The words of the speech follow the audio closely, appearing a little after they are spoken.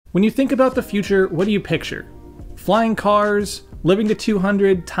When you think about the future, what do you picture? Flying cars? Living to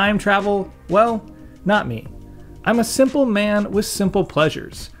 200? Time travel? Well, not me. I'm a simple man with simple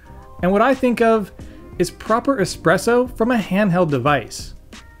pleasures. And what I think of is proper espresso from a handheld device.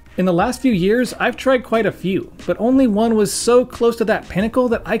 In the last few years, I've tried quite a few, but only one was so close to that pinnacle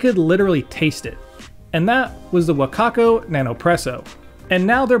that I could literally taste it. And that was the Wacaco Nanopresso. And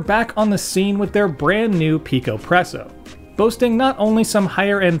now they're back on the scene with their brand new Picopresso, boasting not only some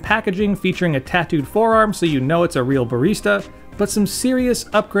higher end packaging featuring a tattooed forearm so you know it's a real barista, but some serious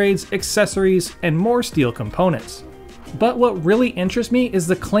upgrades, accessories, and more steel components. But what really interests me is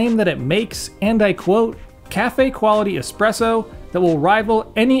the claim that it makes, and I quote, cafe quality espresso that will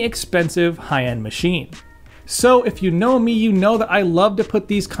rival any expensive high-end machine. So if you know me, you know that I love to put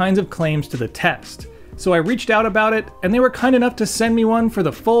these kinds of claims to the test. So I reached out about it, and they were kind enough to send me one for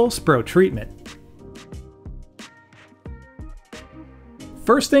the full Spro treatment.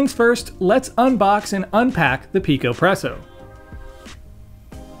 First things first, let's unbox and unpack the Picopresso.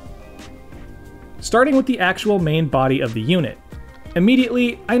 Starting with the actual main body of the unit.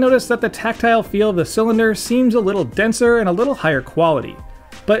 Immediately, I noticed that the tactile feel of the cylinder seems a little denser and a little higher quality,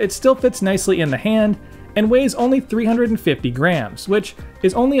 but it still fits nicely in the hand and weighs only 350 grams, which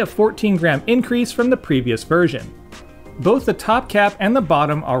is only a 14-gram increase from the previous version. Both the top cap and the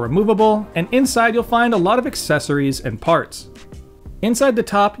bottom are removable, and inside you'll find a lot of accessories and parts. Inside the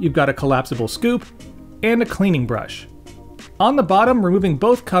top, you've got a collapsible scoop and a cleaning brush. On the bottom, removing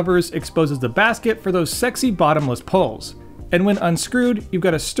both covers exposes the basket for those sexy bottomless pulls. And when unscrewed, you've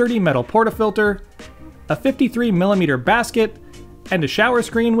got a sturdy metal portafilter, a 53mm basket, and a shower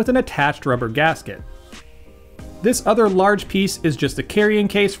screen with an attached rubber gasket. This other large piece is just a carrying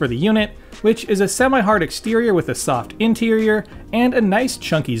case for the unit, which is a semi-hard exterior with a soft interior and a nice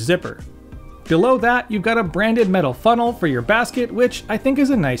chunky zipper. Below that, you've got a branded metal funnel for your basket, which I think is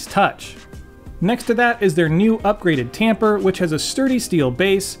a nice touch. Next to that is their new upgraded tamper, which has a sturdy steel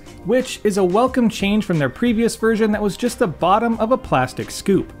base, which is a welcome change from their previous version that was just the bottom of a plastic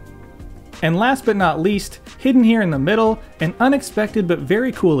scoop. And last but not least, hidden here in the middle, an unexpected but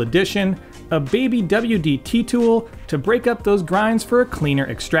very cool addition, a baby WD-T tool to break up those grinds for a cleaner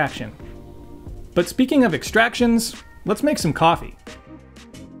extraction. But speaking of extractions, let's make some coffee.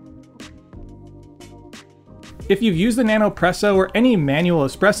 If you've used the Nanopresso or any manual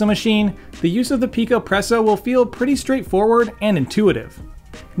espresso machine, the use of the Picopresso will feel pretty straightforward and intuitive.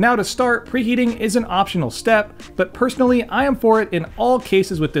 Now to start, preheating is an optional step, but personally I am for it in all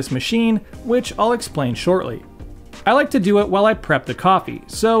cases with this machine, which I'll explain shortly. I like to do it while I prep the coffee,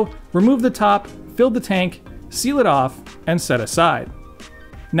 so remove the top, fill the tank, seal it off, and set aside.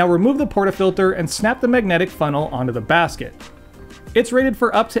 Now remove the portafilter and snap the magnetic funnel onto the basket. It's rated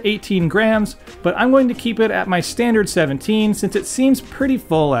for up to 18 grams, but I'm going to keep it at my standard 17 since it seems pretty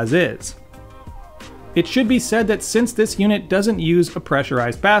full as is. It should be said that since this unit doesn't use a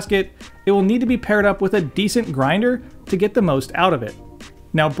pressurized basket, it will need to be paired up with a decent grinder to get the most out of it.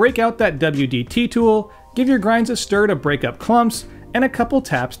 Now break out that WD-T tool, give your grinds a stir to break up clumps, and a couple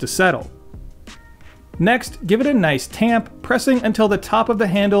taps to settle. Next, give it a nice tamp, pressing until the top of the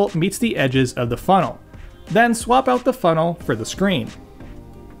handle meets the edges of the funnel. Then swap out the funnel for the screen.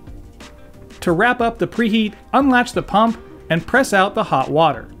 To wrap up the preheat, unlatch the pump and press out the hot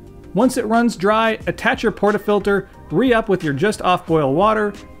water. Once it runs dry, attach your portafilter, re-up with your just off boil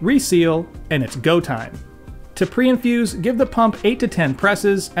water, reseal, and it's go time. To pre-infuse, give the pump 8 to 10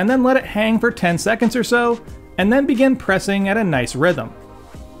 presses and then let it hang for 10 seconds or so, and then begin pressing at a nice rhythm.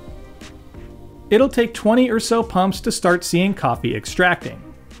 It'll take 20 or so pumps to start seeing coffee extracting.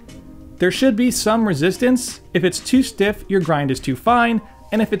 There should be some resistance. If it's too stiff, your grind is too fine,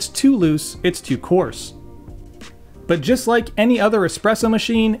 and if it's too loose, it's too coarse. But just like any other espresso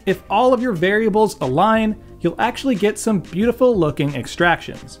machine, if all of your variables align, you'll actually get some beautiful looking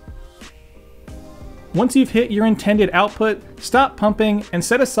extractions. Once you've hit your intended output, stop pumping and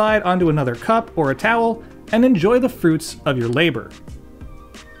set aside onto another cup or a towel and enjoy the fruits of your labor.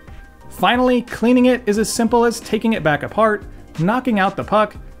 Finally, cleaning it is as simple as taking it back apart, knocking out the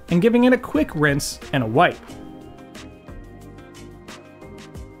puck, and giving it a quick rinse and a wipe.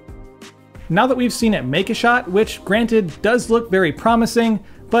 Now that we've seen it make a shot, which granted does look very promising,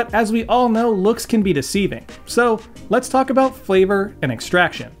 but as we all know, looks can be deceiving. So let's talk about flavor and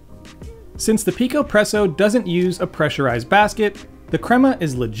extraction. Since the Picopresso doesn't use a pressurized basket, the crema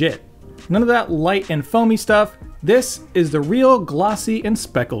is legit. None of that light and foamy stuff. This is the real glossy and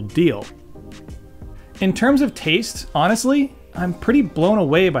speckled deal. In terms of taste, honestly, I'm pretty blown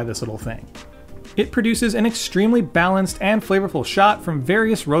away by this little thing. It produces an extremely balanced and flavorful shot from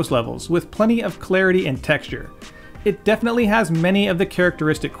various roast levels with plenty of clarity and texture. it definitely has many of the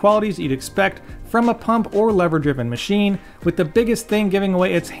characteristic qualities you'd expect from a pump or lever-driven machine, with the biggest thing giving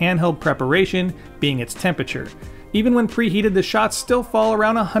away its handheld preparation being its temperature. Even when preheated, the shots still fall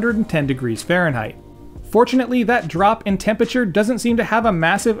around 110 degrees Fahrenheit. Fortunately, that drop in temperature doesn't seem to have a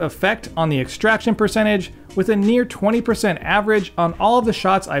massive effect on the extraction percentage, with a near 20% average on all of the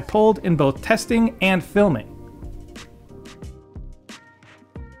shots I pulled in both testing and filming.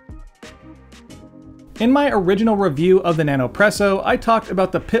 In my original review of the NanoPresso, I talked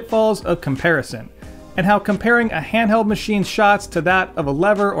about the pitfalls of comparison, and how comparing a handheld machine's shots to that of a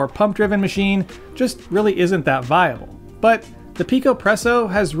lever or pump-driven machine just really isn't that viable. But the Picopresso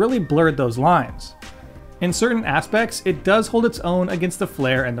has really blurred those lines. In certain aspects, it does hold its own against the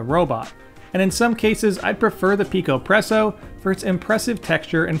flare and the robot, and in some cases I'd prefer the Picopresso for its impressive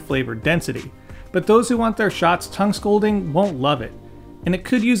texture and flavor density, but those who want their shots tongue scalding won't love it. And it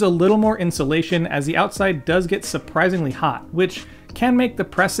could use a little more insulation, as the outside does get surprisingly hot, which can make the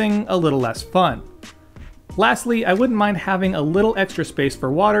pressing a little less fun. Lastly, I wouldn't mind having a little extra space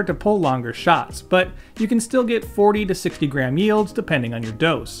for water to pull longer shots, but you can still get 40 to 60 gram yields depending on your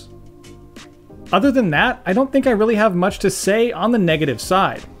dose. Other than that, I don't think I really have much to say on the negative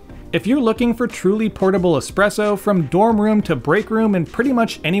side. If you're looking for truly portable espresso from dorm room to break room and pretty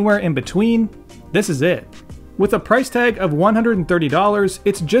much anywhere in between, this is it. With a price tag of $130,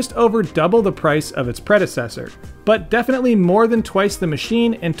 it's just over double the price of its predecessor, but definitely more than twice the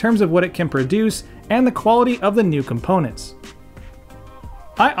machine in terms of what it can produce and the quality of the new components.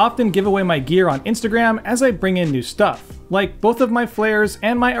 I often give away my gear on Instagram as I bring in new stuff, like both of my flares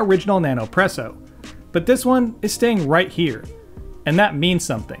and my original NanoPresso, but this one is staying right here, and that means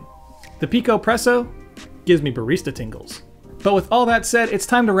something. The Picopresso gives me barista tingles. But with all that said, it's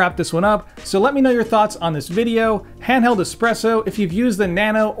time to wrap this one up, so let me know your thoughts on this video. Handheld espresso, if you've used the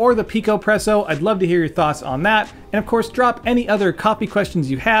Nano or the Picopresso, I'd love to hear your thoughts on that. And of course, drop any other coffee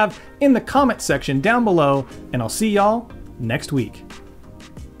questions you have in the comment section down below, and I'll see y'all next week.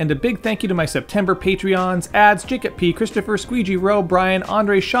 And a big thank you to my September Patreons: Ads, Jacob P, Christopher, Squeegee Rowe, Brian,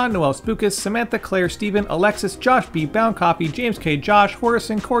 Andre, Sean, Noel, Spookus, Samantha, Claire, Steven, Alexis, Josh B, Bound Coffee, James K, Josh,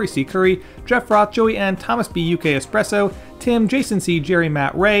 Horison, Corey C, Curry, Jeff Roth, Joey N, Thomas B, UK Espresso, Tim, Jason C, Jerry,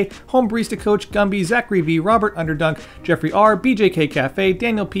 Matt, Ray, Home Barista Coach, Gumby, Zachary V, Robert Underdunk, Jeffrey R, BJK Cafe,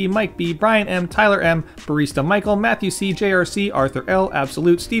 Daniel P, Mike B, Brian M, Tyler M, Barista Michael, Matthew C, JRC, Arthur L,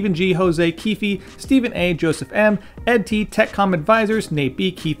 Absolute, Stephen G, Jose, Keefe, Stephen A, Joseph M, Ed T, TechCom Advisors, Nate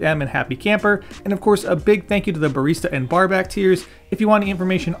B, Keith M, and Happy Camper. And of course, a big thank you to the Barista and Barback tiers. If you want any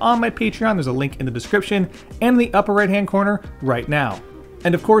information on my Patreon, there's a link in the description and in the upper right hand corner right now.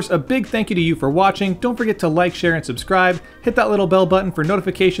 And of course, a big thank you to you for watching. Don't forget to like, share, and subscribe. Hit that little bell button for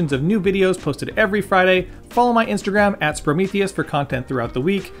notifications of new videos posted every Friday. Follow my Instagram at Sprometheus for content throughout the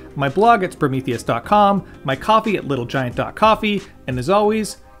week, my blog at Sprometheus.com, my coffee at littlegiant.coffee, and as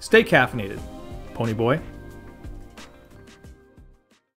always, stay caffeinated. Pony Boy.